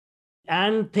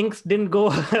and things didn't go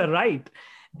right.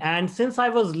 And since I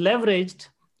was leveraged,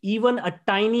 even a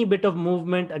tiny bit of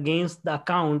movement against the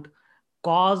account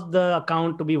caused the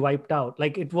account to be wiped out.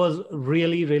 Like it was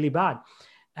really, really bad.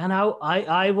 And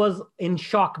I was in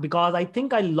shock because I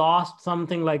think I lost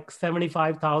something like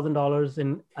 $75,000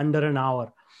 in under an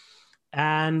hour.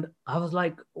 And I was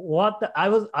like, what? I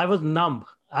was numb.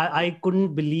 I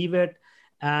couldn't believe it.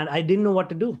 And I didn't know what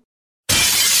to do.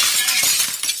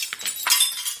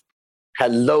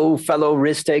 Hello, fellow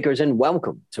risk takers, and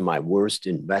welcome to my worst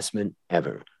investment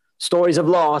ever. Stories of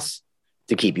loss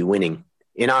to keep you winning.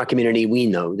 In our community, we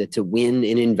know that to win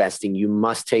in investing, you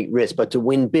must take risk, but to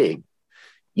win big,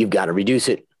 you've got to reduce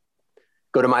it.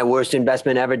 Go to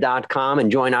myworstinvestmentever.com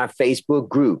and join our Facebook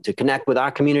group to connect with our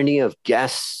community of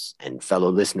guests and fellow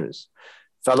listeners.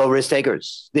 Fellow risk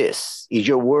takers, this is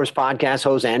your worst podcast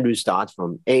host, Andrew Stotz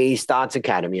from A Stotz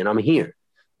Academy, and I'm here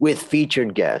with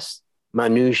featured guest,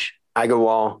 Manoush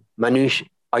Agarwal. Manoush,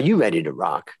 are you ready to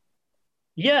rock?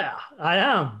 Yeah, I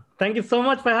am. Thank you so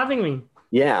much for having me.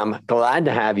 Yeah, I'm glad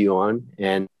to have you on.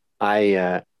 And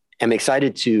I am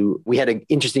excited we had an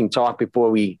interesting talk before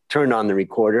we turned on the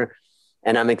recorder.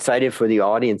 And I'm excited for the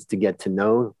audience to get to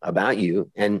know about you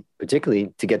and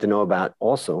particularly to get to know about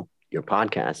also your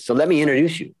podcast. So let me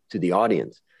introduce you to the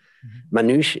audience.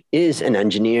 Manoush is an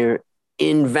engineer,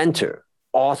 inventor,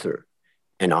 author,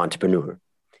 and entrepreneur.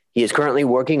 He is currently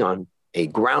working on a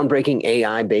groundbreaking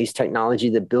AI-based technology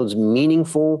that builds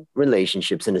meaningful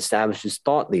relationships and establishes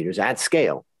thought leaders at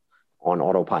scale on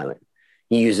autopilot.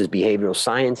 He uses behavioral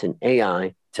science and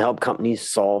AI to help companies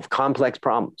solve complex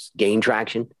problems, gain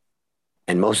traction,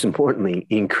 and most importantly,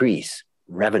 increase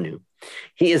revenue.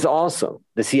 He is also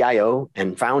the CIO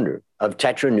and founder of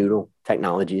Tetra Noodle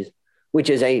Technologies, which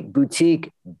is a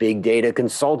boutique big data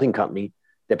consulting company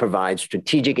that provides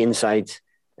strategic insights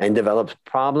and develops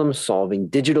problem-solving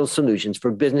digital solutions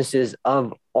for businesses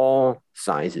of all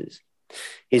sizes.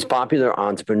 His popular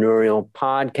entrepreneurial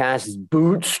podcast,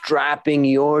 Bootstrapping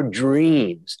Your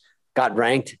Dreams, got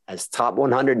ranked as top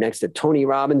 100 next to Tony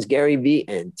Robbins, Gary Vee,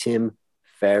 and Tim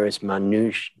Ferriss.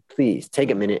 Manoush, please take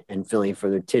a minute and fill in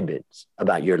further tidbits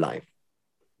about your life.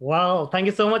 Well, thank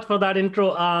you so much for that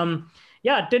intro.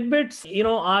 Yeah, tidbits.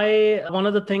 One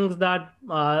of the things that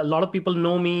a lot of people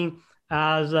know me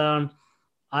as.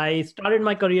 I started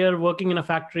my career working in a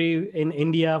factory in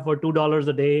India for $2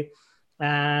 a day.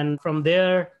 And from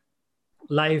there,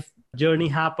 life journey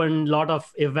happened, a lot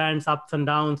of events, ups and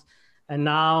downs. And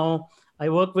now I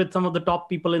work with some of the top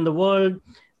people in the world,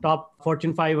 top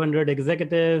Fortune 500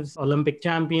 executives, Olympic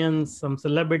champions, some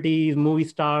celebrities, movie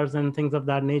stars, and things of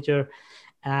that nature.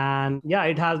 And yeah,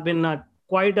 it has been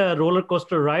quite a roller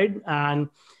coaster ride. And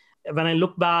when I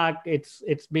look back,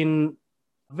 it's been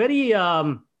very...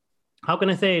 how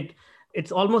can I say it?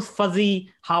 It's almost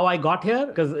fuzzy how I got here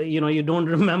because, you don't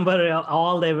remember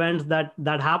all the events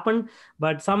that happened,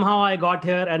 but somehow I got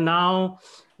here. And now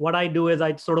what I do is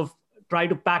I sort of try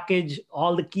to package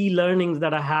all the key learnings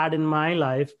that I had in my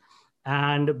life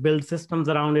and build systems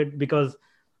around it because,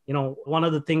 one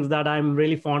of the things that I'm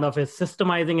really fond of is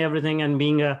systemizing everything. And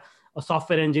being a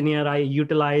software engineer, I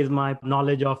utilize my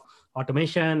knowledge of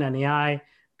automation and AI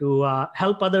to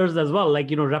help others as well,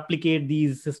 replicate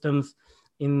these systems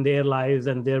in their lives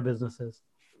and their businesses.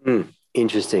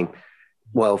 Interesting.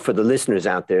 Well, for the listeners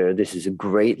out there, this is a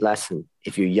great lesson.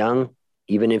 If you're young,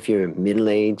 even if you're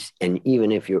middle-aged, and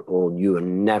even if you're old, you will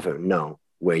never know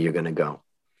where you're going to go.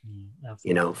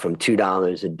 From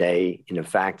 $2 a day in a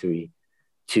factory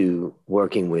to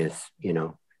working with,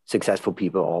 successful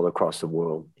people all across the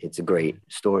world. It's a great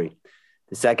story.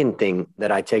 The second thing that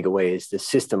I take away is the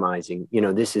systemizing.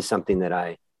 This is something that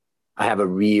I have a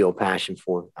real passion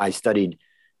for. I studied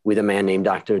with a man named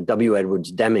Dr. W. Edwards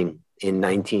Deming in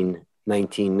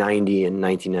 1990 and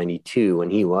 1992, when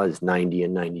he was 90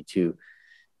 and 92.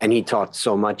 And he talked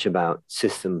so much about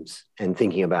systems and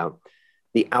thinking about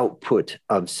the output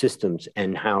of systems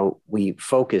and how we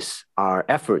focus our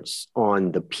efforts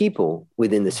on the people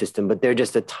within the system, but they're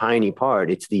just a tiny part.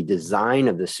 It's the design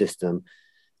of the system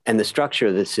and the structure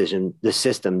of the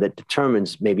system that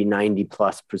determines maybe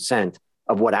 90+%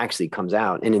 of what actually comes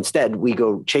out. And instead, we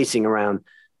go chasing around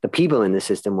the people in the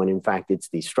system when in fact it's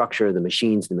the structure, the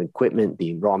machines, the equipment,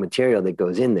 the raw material that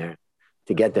goes in there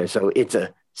to get there. So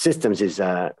systems is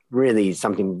really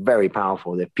something very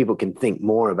powerful. If people can think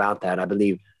more about that, I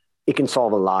believe it can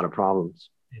solve a lot of problems.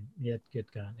 It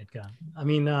can. I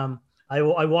mean, I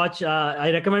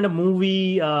recommend a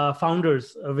movie,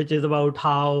 Founders, which is about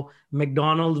how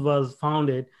McDonald's was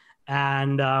founded.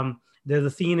 And there's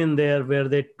a scene in there where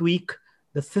they tweak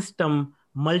the system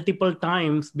multiple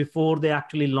times before they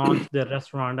actually launch their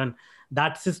restaurant. And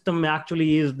that system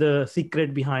actually is the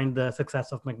secret behind the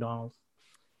success of McDonald's.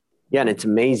 Yeah, and it's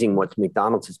amazing what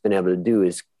McDonald's has been able to do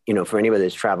is, for anybody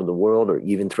that's traveled the world or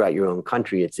even throughout your own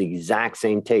country, it's the exact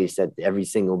same taste at every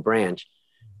single branch.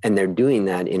 And they're doing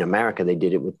that in America. They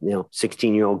did it with,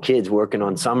 16-year-old kids working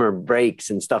on summer breaks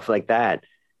and stuff like that.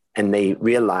 And they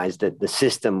realized that the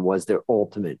system was their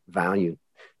ultimate value.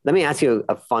 Let me ask you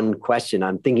a fun question.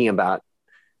 I'm thinking about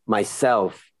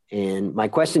myself. And my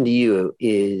question to you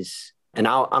is, and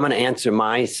I'm going to answer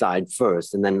my side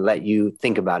first and then let you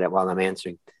think about it while I'm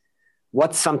answering.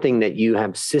 What's something that you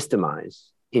have systemized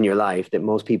in your life that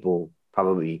most people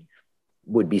probably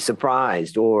would be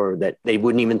surprised or that they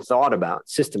wouldn't even thought about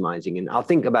systemizing? And I'll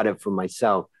think about it for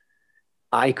myself.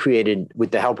 I created,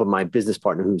 with the help of my business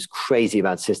partner, who's crazy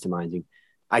about systemizing,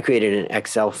 I created an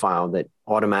Excel file that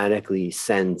automatically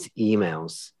sends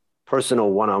emails, personal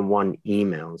one-on-one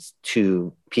emails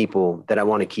to people that I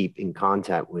want to keep in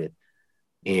contact with.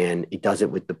 And it does it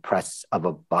with the press of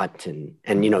a button.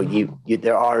 And,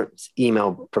 there are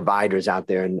email providers out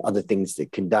there and other things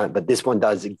that can do, but this one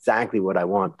does exactly what I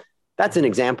want. That's an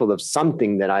example of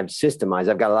something that I've systemized.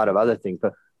 I've got a lot of other things,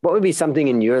 but what would be something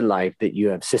in your life that you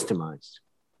have systemized?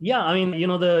 Yeah, I mean,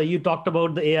 you talked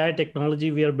about the AI technology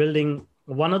we are building.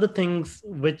 One of the things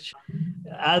which,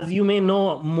 as you may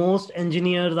know, most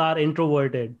engineers are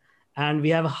introverted, and we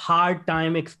have a hard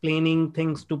time explaining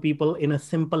things to people in a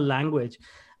simple language.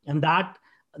 And that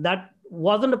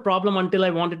wasn't a problem until I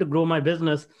wanted to grow my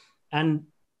business. And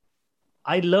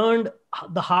I learned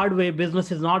the hard way,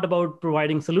 business is not about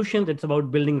providing solutions, it's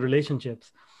about building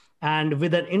relationships. And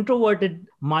with an introverted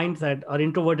mindset or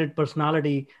introverted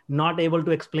personality, not able to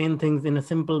explain things in a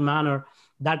simple manner,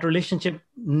 that relationship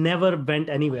never went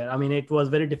anywhere. I mean, it was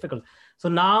very difficult. So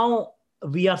now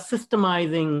we are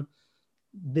systemizing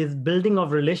this building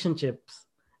of relationships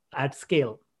at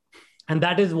scale. And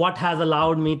that is what has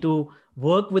allowed me to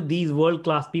work with these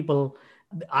world-class people.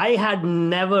 I had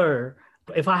never,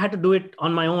 if I had to do it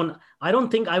on my own, I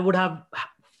don't think I would have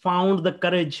found the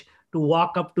courage to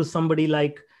walk up to somebody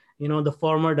like, the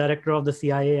former director of the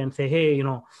CIA and say, hey,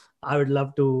 I would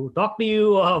love to talk to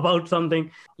you about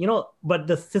something, but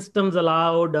the systems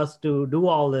allowed us to do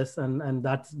all this. And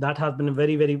that has been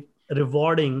very, very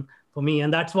rewarding for me.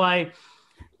 And that's why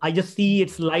I just see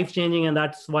it's life-changing. And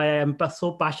that's why I'm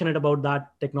so passionate about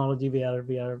that technology we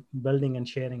are building and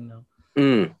sharing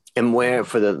now. And where,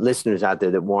 for the listeners out there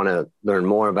that want to learn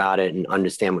more about it and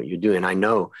understand what you're doing, I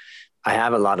know I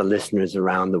have a lot of listeners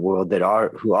around the world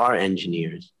who are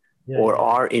engineers or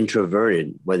are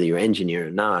introverted, whether you're an engineer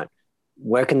or not.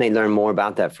 Where can they learn more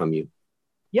about that from you?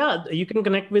 Yeah, you can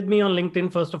connect with me on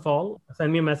LinkedIn, first of all.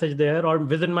 Send me a message there or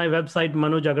visit my website,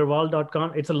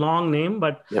 manojaggarwal.com. It's a long name,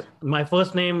 but my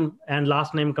first name and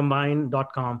last name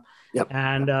combined.com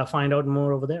and find out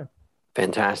more over there.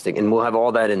 Fantastic. And we'll have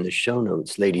all that in the show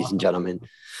notes, ladies and gentlemen,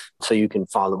 so you can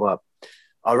follow up.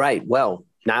 All right. Well,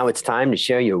 now it's time to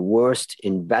share your worst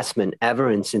investment ever.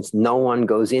 And since no one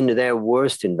goes into their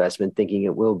worst investment thinking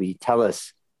it will be, tell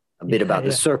us a bit about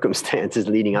the circumstances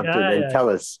leading up to it, and tell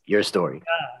us your story.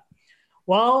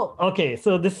 Well, okay.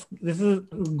 So this is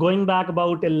going back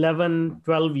about 11,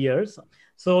 12 years.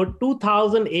 So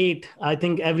 2008, I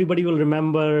think everybody will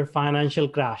remember financial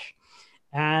crash.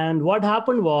 And what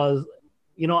happened was,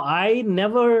 I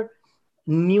never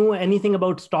knew anything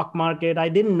about stock market. I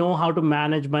didn't know how to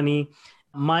manage money.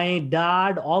 My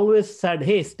dad always said,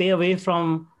 hey, stay away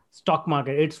from stock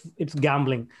market. It's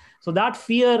gambling. So that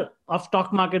fear of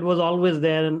stock market was always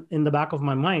there in the back of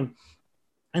my mind.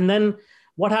 And then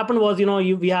what happened was,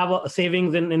 we have a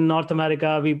savings in North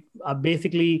America. We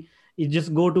basically, you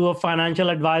just go to a financial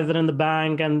advisor in the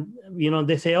bank and,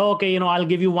 they say, oh, okay, I'll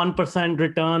give you 1%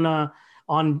 return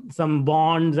on some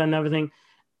bonds and everything.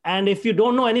 And if you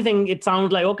don't know anything, it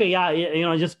sounds like, okay,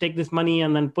 just take this money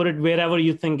and then put it wherever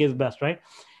you think is best, right?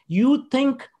 You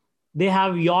think they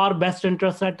have your best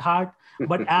interests at heart.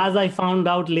 But as I found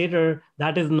out later,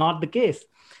 that is not the case.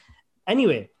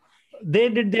 Anyway, they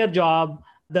did their job.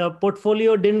 The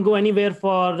portfolio didn't go anywhere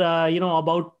for,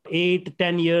 about 8 to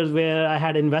 10 years where I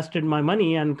had invested my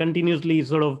money and continuously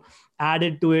sort of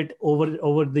added to it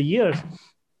over the years.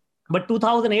 But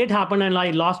 2008 happened and I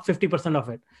lost 50% of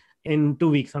it in 2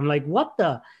 weeks. I'm like, what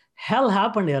the hell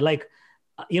happened here? Like,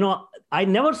 I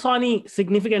never saw any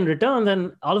significant returns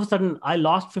and all of a sudden I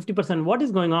lost 50%. What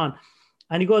is going on?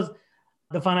 And he goes,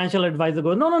 the financial advisor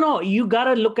goes, no, you got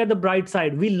to look at the bright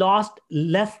side. We lost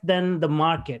less than the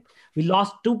market. We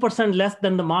lost 2% less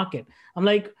than the market. I'm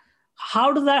like,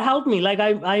 how does that help me? Like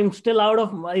I'm still out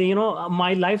of,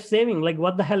 my life saving. Like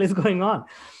what the hell is going on?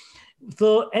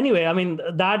 So anyway, I mean,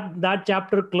 that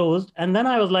chapter closed, and then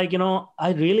I was like,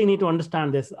 I really need to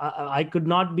understand this. I could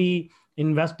not be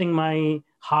investing my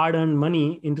hard-earned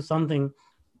money into something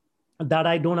that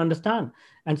I don't understand.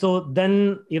 And so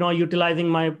then, utilizing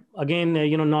my, again,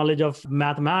 knowledge of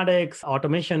mathematics,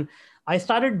 automation, I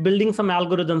started building some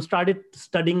algorithms, started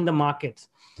studying the markets,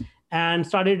 and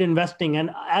started investing. And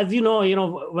as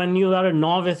when you are a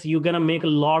novice, you're going to make a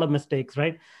lot of mistakes,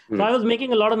 right? So I was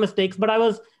making a lot of mistakes, but I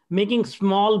was making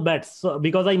small bets,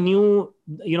 because I knew,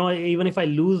 even if I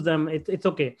lose them, it's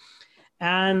okay.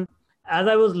 And as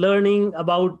I was learning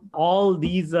about all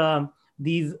these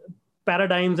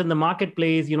paradigms in the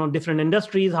marketplace, different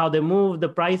industries, how they move, the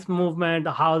price movement,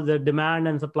 how the demand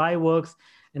and supply works,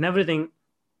 and everything,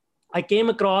 I came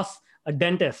across a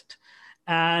dentist.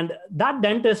 And that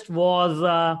dentist was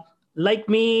like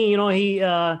me.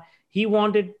 He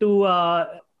wanted to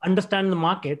understand the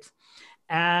markets,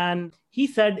 and he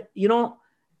said,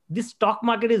 this stock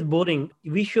market is boring,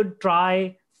 we should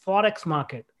try forex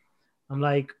market. I'm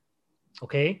like,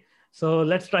 okay, so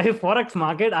let's try a forex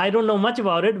market. I don't know much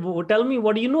about it. Tell me,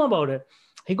 what do you know about it?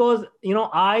 He goes,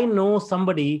 I know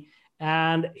somebody,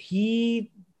 and he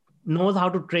knows how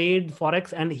to trade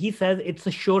forex, and he says it's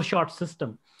a sure shot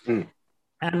system.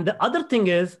 And the other thing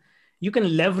is, you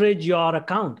can leverage your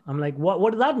account. I'm like,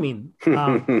 what does that mean?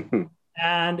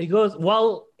 And he goes,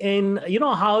 well,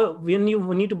 how when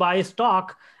you need to buy a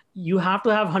stock, you have to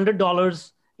have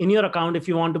 $100 in your account if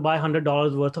you want to buy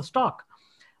 $100 worth of stock.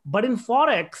 But in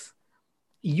forex,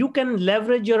 you can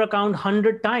leverage your account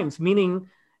 100 times, meaning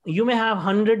you may have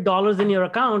 $100 in your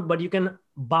account, but you can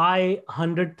buy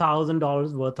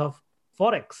 $100,000 worth of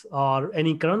forex or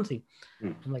any currency.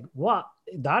 I'm like, what?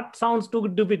 That sounds too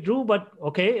good to be true, but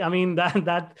okay. I mean,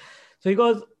 that. So he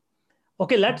goes,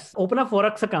 okay, let's open a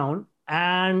forex account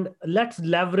and let's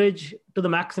leverage to the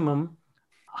maximum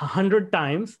 100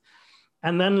 times,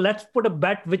 and then let's put a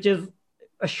bet which is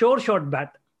a sure shot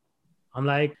bet. I'm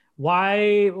like,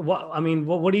 why?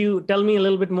 What do you tell me a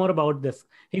little bit more about this?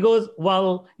 He goes,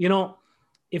 well,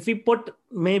 if we put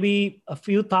maybe a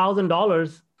few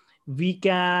 $1,000s, we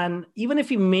can, even if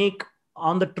we make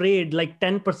on the trade like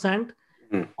 10%,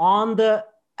 on the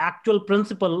actual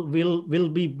principal, we'll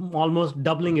be almost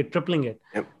doubling it, tripling it.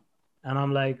 Yep. And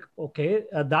I'm like, okay,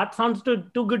 that sounds too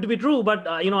good to be true, but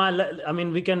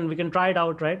we can try it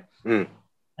out, right? And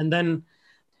then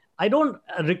I don't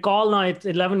recall now, it's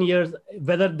 11 years,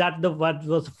 whether what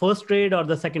was the first trade or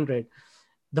the second trade.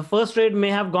 The first trade may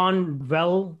have gone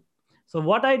well. So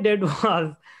what I did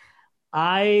was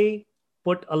I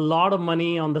put a lot of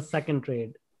money on the second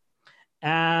trade,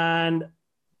 and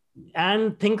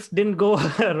things didn't go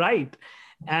right.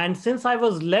 And since I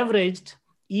was leveraged,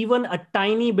 even a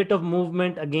tiny bit of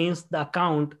movement against the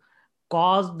account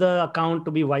caused the account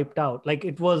to be wiped out. Like,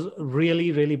 it was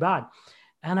really, really bad.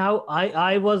 And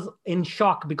I was in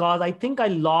shock, because I think I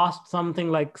lost something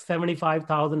like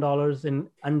 $75,000 in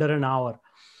under an hour.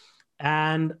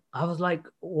 And I was like,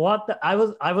 what? I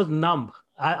was numb.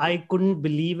 I couldn't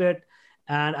believe it.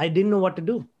 And I didn't know what to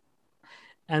do.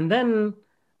 And then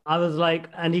I was like,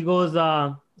 and he goes,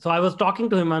 so I was talking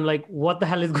to him. I'm like, what the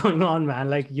hell is going on, man?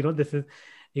 Like,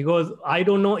 he goes, I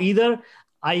don't know either.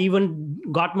 I even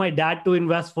got my dad to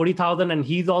invest 40,000, and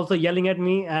he's also yelling at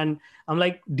me. And I'm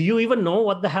like, do you even know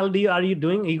what the hell are you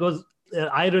doing? He goes,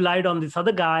 I relied on this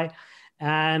other guy.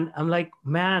 And I'm like,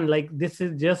 man, like, this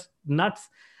is just nuts.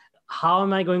 How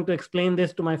am I going to explain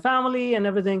this to my family and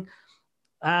everything?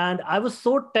 And I was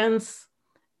so tense.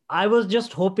 I was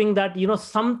just hoping that,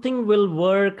 something will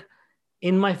work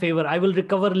in my favor. I will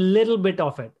recover a little bit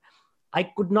of it. I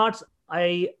could not,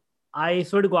 I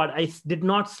swear to God, I did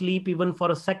not sleep even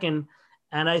for a second.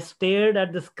 And I stared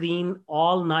at the screen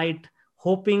all night,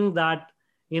 hoping that,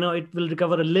 it will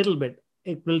recover a little bit.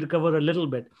 It will recover a little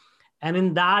bit. And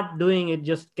in that doing, it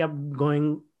just kept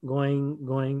going.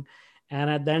 And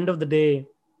at the end of the day,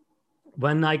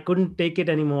 when I couldn't take it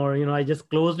anymore, I just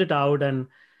closed it out, and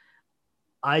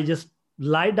I just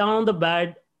lie down on the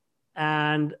bed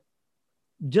and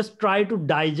just try to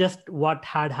digest what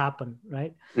had happened,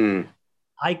 right?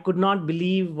 I could not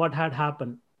believe what had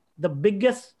happened. The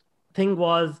biggest thing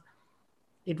was,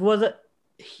 it was a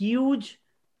huge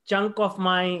chunk of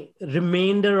my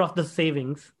remainder of the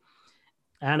savings,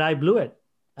 and I blew it.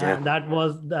 Yeah. And that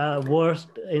was the worst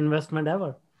investment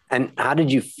ever. And how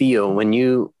did you feel when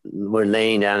you were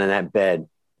laying down in that bed?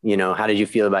 How did you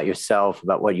feel about yourself,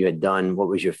 about what you had done? What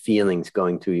was your feelings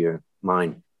going through your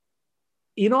mind?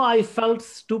 I felt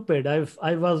stupid.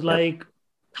 I was like,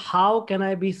 how can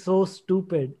I be so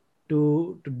stupid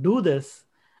to do this?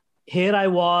 Here I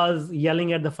was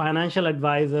yelling at the financial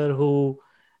advisor who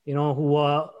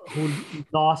who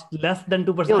lost less than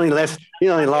You 2%.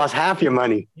 only lost half your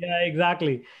money. Yeah,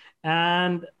 exactly.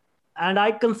 And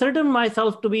I consider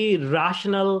myself to be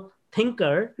rational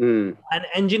thinker, Mm. an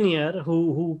engineer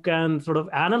who can sort of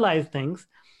analyze things.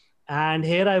 And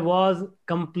here I was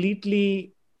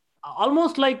completely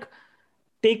almost like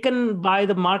taken by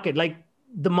the market. Like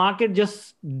the market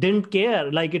just didn't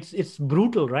care. Like it's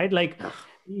brutal, right? Like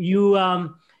you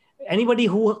anybody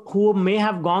who may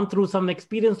have gone through some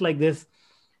experience like this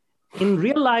in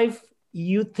real life,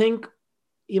 you think,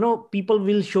 people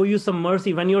will show you some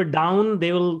mercy when you're down,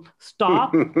 they will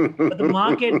stop, but the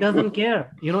market doesn't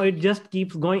care. It just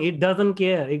keeps going. It doesn't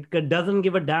care. It doesn't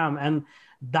give a damn. And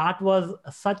that was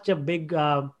such a big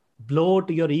blow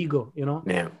to your ego.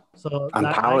 Yeah. So I'm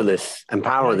that powerless. I'm yeah.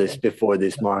 powerless before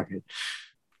this market.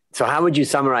 So how would you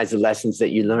summarize the lessons that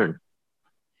you learned?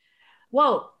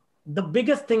 Well, the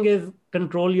biggest thing is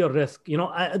control your risk.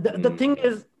 The thing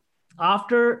is,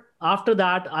 after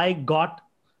that, I got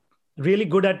really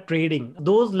good at trading.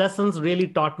 Those lessons really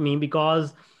taught me,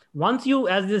 because once you,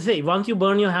 as they say, once you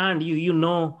burn your hand, you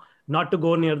know not to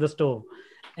go near the stove.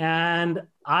 And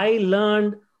I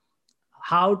learned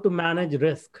how to manage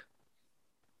risk.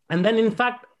 And then, in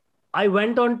fact, I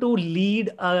went on to lead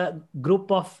a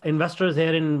group of investors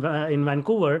here in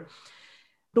Vancouver.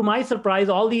 To my surprise,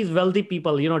 all these wealthy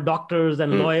people, doctors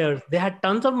and lawyers, they had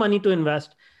tons of money to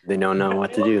invest. They don't know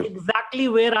what to They do. were exactly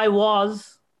where I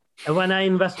was when I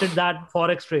invested that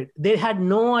Forex trade. They had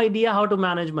no idea how to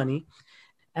manage money.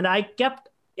 And I kept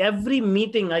every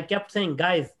meeting, I kept saying,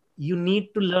 guys, you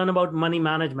need to learn about money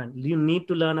management. You need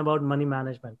to learn about money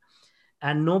management.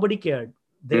 And nobody cared.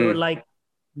 They were like,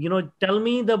 tell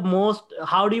me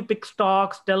how do you pick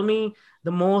stocks? Tell me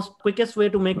the most quickest way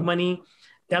to make money.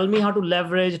 Tell me how to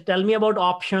leverage. Tell me about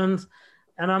options.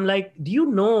 And I'm like, do you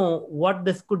know what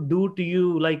this could do to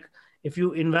you? Like, if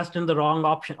you invest in the wrong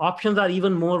options are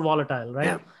even more volatile,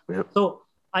 right? Yeah. So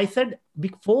I said,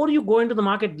 before you go into the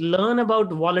market, learn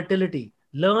about volatility,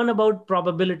 learn about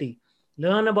probability,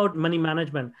 learn about money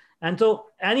management. And so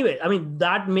anyway, I mean,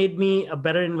 that made me a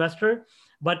better investor,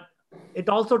 but it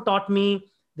also taught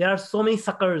me there are so many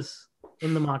suckers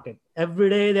in the market. Every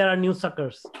day there are new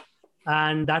suckers.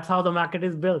 And that's how the market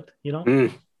is built.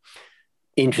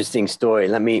 Interesting story.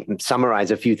 Let me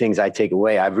summarize a few things I take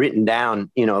away. I've written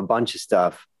down, a bunch of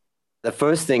stuff. The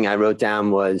first thing I wrote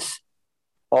down was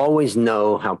always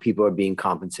know how people are being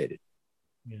compensated.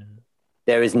 Yeah.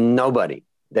 There is nobody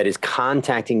that is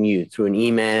contacting you through an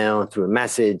email, through a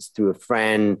message, through a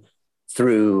friend,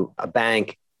 through a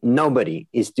bank. Nobody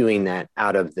is doing that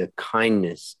out of the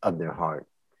kindness of their heart.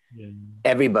 Yeah.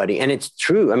 Everybody. And it's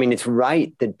true. I mean, it's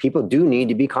right that people do need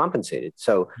to be compensated.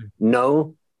 So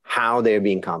know how they're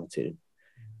being compensated.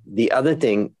 The other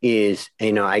thing is,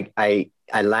 I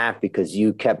laugh because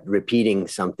you kept repeating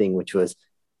something, which was,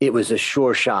 it was a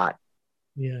sure shot.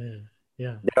 Yeah.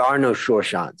 There are no sure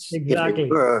shots. Exactly. If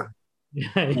they were,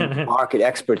 market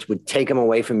experts would take them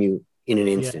away from you in an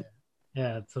instant.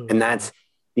 Yeah, absolutely. And that's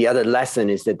the other lesson,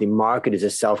 is that the market is a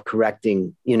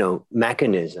self-correcting,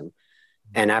 mechanism.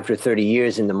 And after 30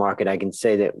 years in the market, I can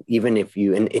say that even if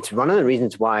and it's one of the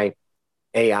reasons why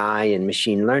AI and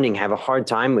machine learning have a hard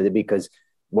time with it, because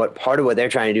part of what they're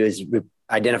trying to do is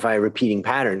identify a repeating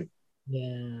pattern.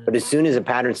 Yeah. But as soon as a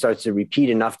pattern starts to repeat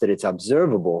enough that it's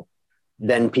observable,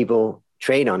 then people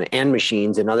trade on it, and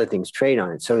machines and other things trade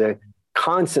on it. So they're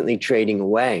constantly trading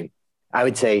away. I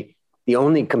would say the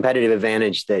only competitive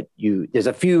advantage there's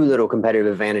a few little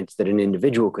competitive advantage that an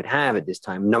individual could have at this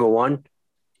time. Number one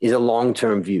is a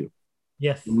long-term view.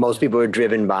 Yes. Most people are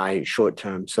driven by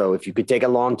short-term. So if you could take a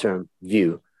long-term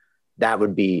view, that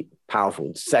would be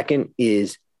powerful. Second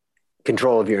is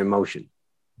control of your emotion.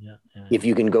 Yeah. If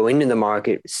you can go into the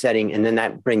market setting, and then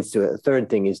that brings to a third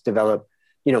thing is develop,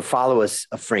 follow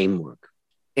a framework.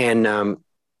 And,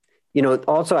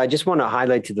 also I just want to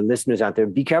highlight to the listeners out there,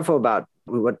 be careful about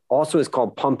what also is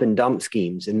called pump and dump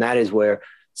schemes. And that is where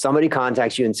somebody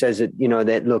contacts you and says that,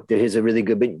 that, look, here's a really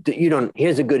good, but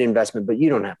here's a good investment, but you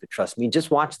don't have to trust me. Just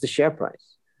watch the share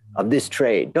price of this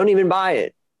trade. Don't even buy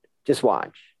it. Just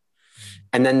watch.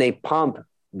 And then they pump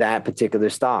that particular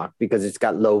stock because it's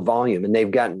got low volume, and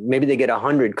maybe they get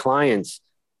 100 clients,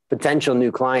 potential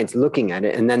new clients looking at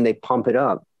it. And then they pump it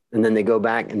up, and then they go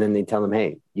back and then they tell them,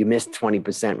 hey, you missed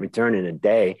 20% return in a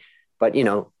day, but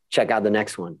check out the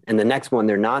next one. And the next one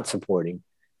they're not supporting.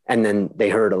 And then they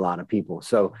hurt a lot of people.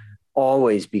 So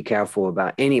always be careful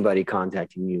about anybody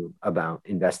contacting you about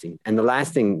investing. And the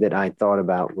last thing that I thought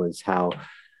about was how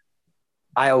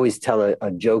I always tell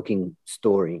a joking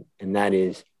story. And that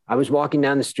is, I was walking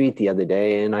down the street the other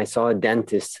day and I saw a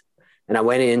dentist, And I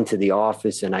went into the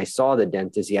office and I saw the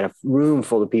dentist. He had a room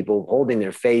full of people holding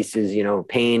their faces,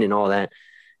 pain and all that.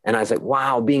 And I was like,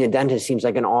 wow, being a dentist seems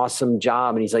like an awesome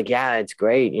job. And he's like, yeah, it's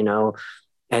great,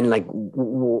 And like,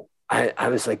 I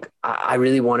was like, I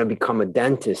really want to become a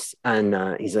dentist. And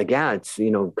he's like, yeah, it's,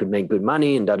 could make good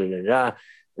money and da, da, da, da.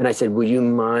 And I said, would you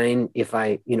mind if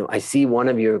I see one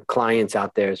of your clients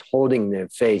out there is holding their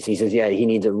face. He says, yeah, he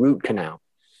needs a root canal.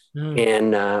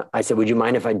 And I said, would you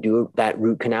mind if I do that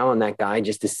root canal on that guy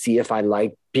just to see if I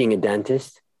like being a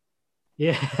dentist?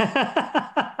 Yeah.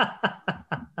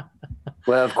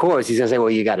 Well, of course, he's going to say, well,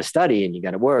 you got to study and you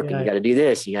got to work and you got to do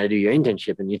this. You got to do your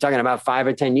internship. And you're talking about 5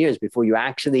 or 10 years before you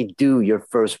actually do your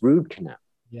first root canal.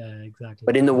 Yeah, exactly.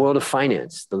 But in the world of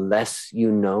finance, the less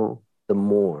you know, the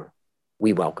more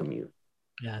we welcome you.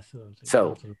 Yeah, absolutely.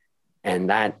 So, and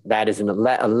that is a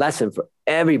lesson for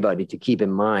everybody to keep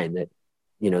in mind that,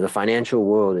 the financial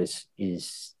world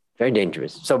is very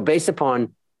dangerous. So based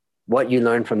upon what you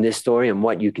learned from this story and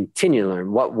what you continue to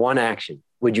learn, what one action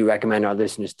would you recommend our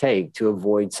listeners take to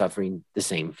avoid suffering the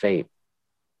same fate?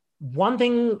 One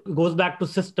thing goes back to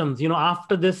systems.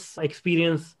 After this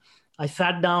experience, I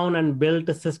sat down and built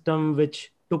a system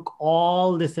which took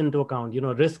all this into account,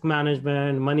 risk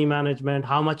management, money management,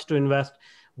 how much to invest,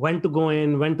 when to go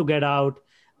in, when to get out.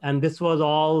 And this was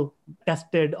all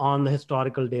tested on the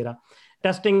historical data.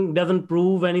 Testing doesn't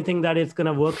prove anything that it's going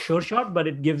to work sure shot, but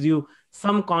it gives you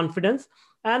some confidence.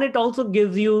 And it also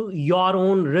gives you your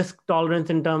own risk tolerance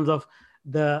in terms of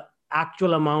the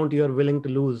actual amount you're willing to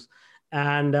lose.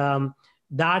 And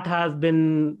that has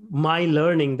been my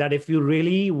learning, that if you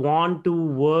really want to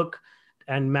work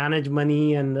and manage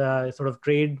money and sort of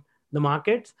trade the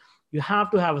markets, you have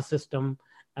to have a system.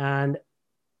 And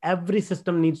every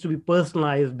system needs to be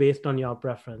personalized based on your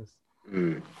preference.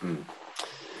 Mm-hmm.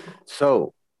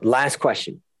 So last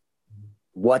question.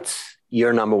 What's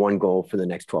your number one goal for the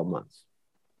next 12 months?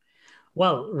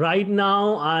 Well, right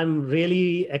now, I'm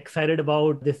really excited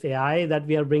about this AI that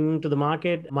we are bringing to the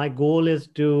market. My goal is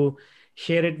to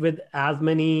share it with as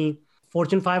many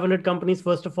Fortune 500 companies,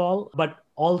 first of all, but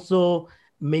also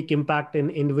make impact in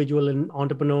individual and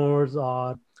entrepreneurs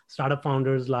or startup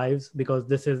founders' lives, because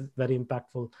this is very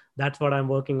impactful. That's what I'm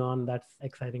working on. That's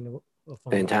exciting.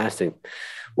 Fantastic.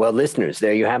 Well, listeners,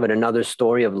 there you have it. Another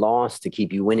story of loss to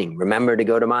keep you winning. Remember to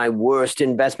go to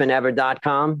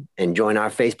myworstinvestmentever.com and join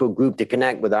our Facebook group to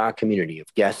connect with our community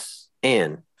of guests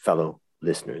and fellow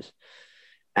listeners.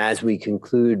 As we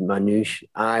conclude, Manoush,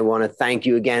 I want to thank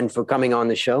you again for coming on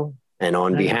the show. And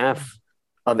on behalf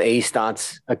of A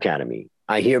Stotz Academy,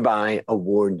 I hereby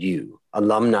award you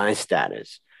alumni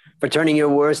status for turning your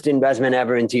worst investment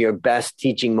ever into your best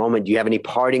teaching moment. Do you have any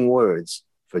parting words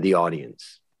for the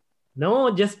audience?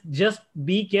 No, just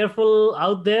be careful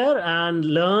out there and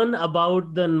learn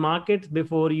about the markets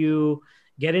before you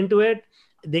get into it.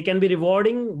 They can be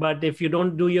rewarding, but if you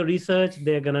don't do your research,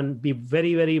 they're going to be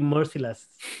very, very merciless.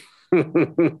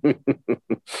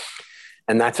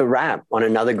 And that's a wrap on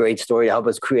another great story to help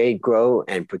us create, grow,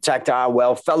 and protect our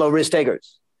wealth. Fellow risk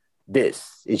takers,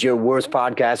 this is your worst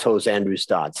podcast host, Andrew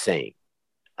Stotz, saying,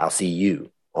 I'll see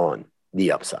you on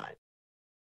the upside.